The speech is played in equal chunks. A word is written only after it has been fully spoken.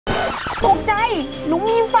ตกใจหนู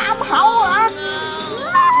มีฟาร์มเฮาส์เหรอ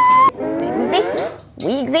ไหนดูสิ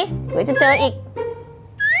วิ่งสิเผื่อจะเจออีก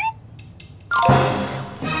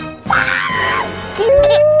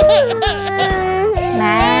น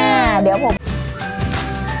ะเดี๋ยวผม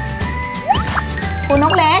คุณน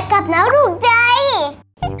กเล็กกับน้าถูกใจ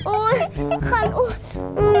โอ้ยคันโอ้ย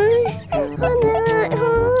คันเลย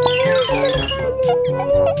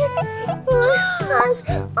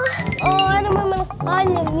โอ้ยทำไมมันคัน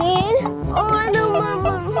อย่างนี้โอ้ยทำไม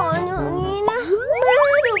มันคันอย่างนี้นะแม่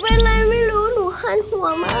หนูเป็นอะไรไม่รู้หนูคันหัว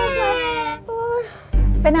มากเลย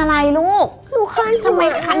เป็นอะไรลูกหนูคันทำไม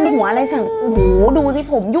คันหัวอะไรสั่งโอ้โหดูสิ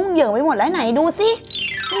ผมยุ่งเหยิงไปหมดแล้วไหนดูสิ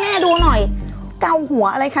แม่ดูหน่อยเกาหัว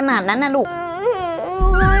อะไรขนาดนั้นนะลูก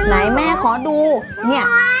ไหนแม่ขอดูเนี่ย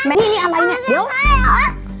แม่นี่อะไรเนี่ยเดี๋ยว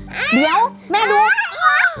แม่ดู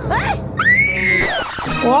เฮ้ย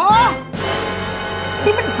โอ้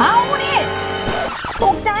นี่มันเฮานี่ต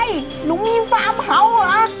กใจหนูมีฟาร์มเฮาเหร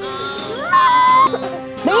อ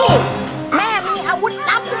นี่แม่มีอาวุธ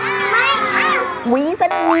ลับหวีเส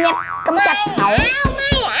นียดกำจัดเฮา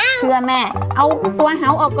เชื่อแม่เอาตัวเฮ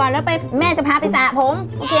าออกก่อนแล้วไปแม่จะพาไปสระผม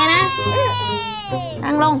โอเคนะ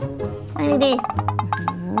นั่งลงไม่ดี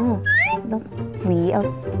ต้องหวีเอา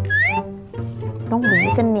ต้องหวี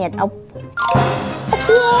เสนียดเอาโอ้โ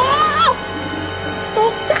หต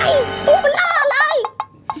กใจตัวเบลอเลย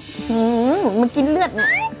มันกินเลือดเนี่ย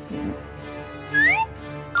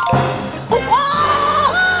โอ้โห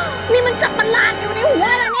นี่มันสับประหลาดอยู่ในหัว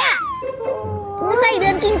แล้วเนี่ยไม่ใช่เดื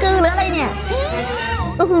อนกินกือหรืออะไรเนี่ย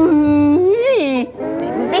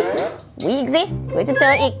ดูสิวิ่งสิเผื่อจะเจ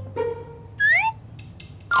ออีก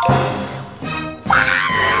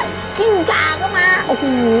กิ้งก่าก็มาโอ้โห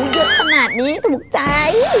เยอะขนาดนี้ถูกใจ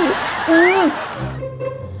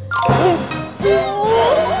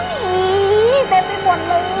เต็มไปหมด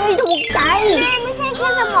เลยถูกใจไม่ใช่แค่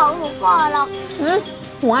สมองหนูฝ่อหรอก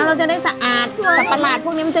หัวเราจะได้สะอาดสัตว์ประหลาดพ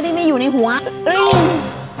วกนี้มันจะได้ไม่อยู่ในหัว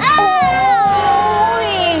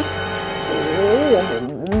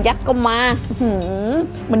ยักษ์ก็มา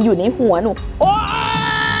มันอยู่ในหัวหนูโอ้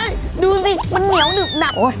ยดูสิมันเหนียวหนึบหนั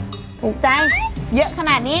บโอ้ยถูกใจเยอะข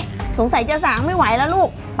นาดนี้สงสัยจะสางไม่ไหวแล้วลูก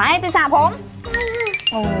ไปสระผม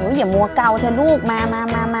โอ้ยอย่ามัวเกาเธอลูกมา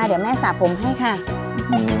เดี๋ยวแม่สระผมให้ค่ะ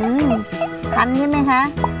คันใช่ไหมคะ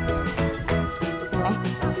ไหม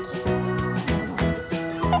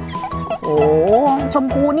โอ้ชม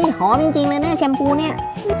พูนี่หอมจริงๆเลยเนี่ยแชมพูเนี่ย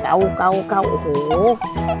เกาโ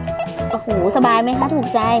อ้โหสบายไหมคะถูก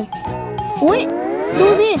ใจอุ้ยดู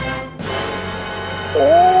สิโ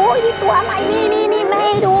อ้ยนี่ตัวอะไรนี่แม่ใ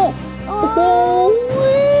ห้ดูโอ้โห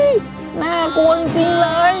น่ากลัวจริงเล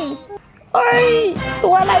ยเอ้ยตั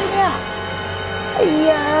วอะไรเนี่ยไอ้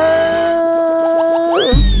ยา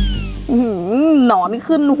หนอน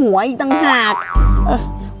ขึ้นหัวอีกต่างหาก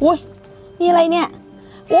อุ้ยนี่อะไรเนี่ย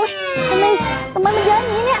อุ้ยทำไมมันเยอะอย่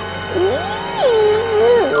างนี้เนี่ย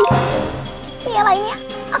นี่อะไรเนี่ย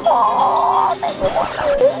โอ้โหเต็มไปหมดเล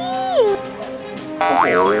ยโอ้โห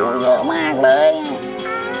เยอะมากเลย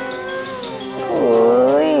โ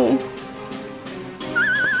อ้ย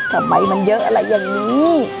ทำไมมันเยอะอะไรอย่าง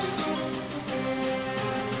นี้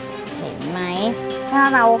เห็นไหมถ้า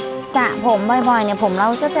เราสระผมบ่อยๆเนี่ยผมเรา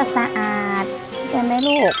ก็จะสะอาดใช่ไหม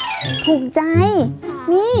ลูกถูกใจ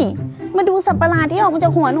นี่มาดูสัตว์ประหลาดที่ออกมาจา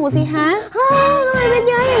กหัวหนูสิคะเฮ้ยทำไมมัน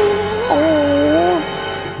เยอะอย่างนี้โอ้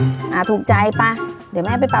ถูกใจปะเดี๋ยวแ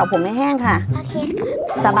ม่ไปเป่าผมให้แห้งค่ะโอเคค่ะ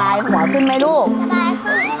สบายหัวขึ้นไหมลูกสบาย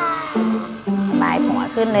ขึ้นค่ะสบายหัว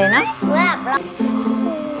ขึ้นเลยนะ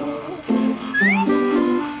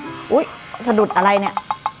อุ๊ยสะดุดอะไรเนี่ย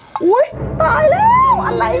อุ๊ยตายแล้วอ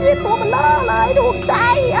ะไรเนี่ยตัวมันล่าเลยถูกใจ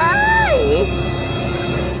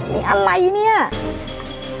นี่อะไรเนี่ย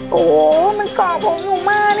โอ้มันเกาะผมอยู่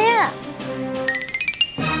มาเนี่ย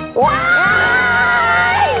ว้า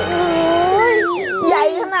ยใหญ่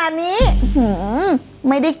ขนาดนี้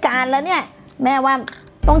ไม่ได้การแล้วเนี่ยแม่ว่า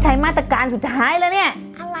ต้องใช้มาตรการสุดท้ายแล้วเนี่ย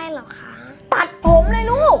อะไรเหรอคะตัดผมเลย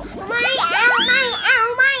ลูกไม่เอาเ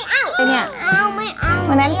นี่ยไม่เอาเพ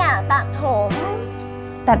ราะนั้นอยากตัดผม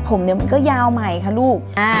เดี๋ยวมันก็ยาวใหม่ค่ะลูก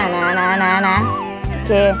นะโอเ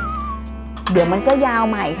คเดี๋ยวมันก็ยาว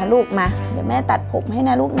ใหม่ค่ะลูกมาเดี๋ยวแม่ตัดผมให้น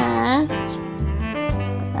ะลูกนะ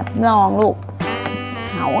รับรองลูก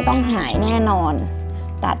เขาต้องหายแน่นอน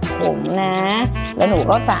ตัดผมนะแล้วหนู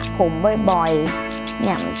ก็สระผมบ่อยๆเ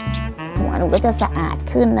นี่ยหัวหนูก็จะสะอาด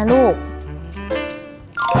ขึ้นนะลูก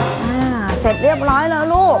เสร็จเรียบร้อยแล้ว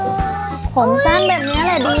ลูกผมสั้นแบบนี้แ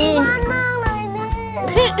หละดี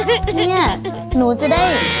เนี่ยหนูจะได้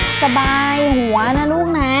สบายหัวนะลูก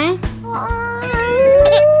นะ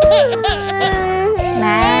น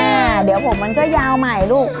ะเดี๋ยวผมมันก็ยาวใหม่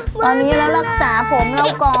ลูกตอนนี้เรารักษาผมเรา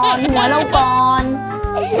ก่อนหัวเราก่อน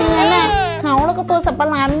นั่นแหละเหาแล้วก็ตัวสับประ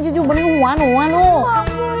หลาดอยู่บนหัวหนูอะลูกขอบ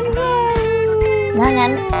คุณค่ะงั้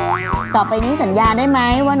นต่อไปนี้สัญญาได้ไหม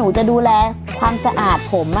ว่าหนูจะดูแลความสะอาด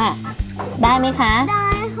ผมอะได้ไหมคะได้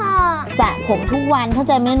ค่ะสระผมทุกวันเข้าใ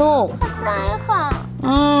จไหมลูกเข้าใจค่ะ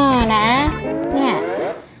นะเนี่ย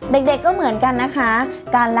เด็กๆก็เหมือนกันนะคะ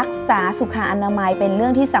การรักษาสุขอนามัยเป็นเรื่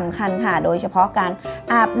องที่สำคัญค่ะโดยเฉพาะการ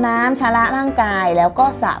อาบน้ำชำระร่างกายแล้วก็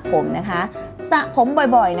สระผมนะคะสระผม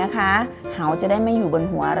บ่อยๆนะคะเหาจะได้ไม่อยู่บน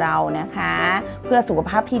หัวเรานะคะเพื่อสุขภ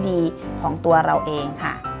าพที่ดีของตัวเราเอง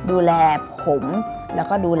ค่ะดูแลผมแล้ว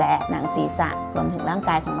ก็ดูแลหนังศีรษะรวมถึงร่าง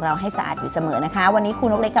กายของเราให้สะอาดอยู่เสมอนะคะวันนี้ครู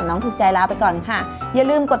นกเล็กกับน้องถูกใจลาไปก่อนค่ะอย่า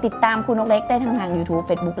ลืมกดติดตามครูนกเล็กได้ทั้งทาง YouTube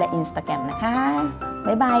Facebook และ Instagram นะคะ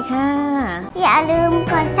บ๊ายบายค่ะอย่าลืม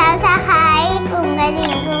กด Subscribe ปุ่มกระดิ่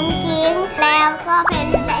งกุ้งกิ้งแล้วก็เป็น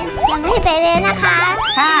ยังไม่ใจเลยนะคะ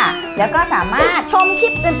ค่ะแล้วก็สามารถชมคลิ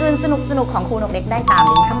ปอื่นๆสนุกๆของครูนกเล็กได้ตาม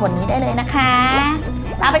ลิงก์ข้างบนนี้ได้เลยนะคะ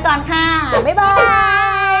ลาไปก่อนค่ะบ๊ายบาย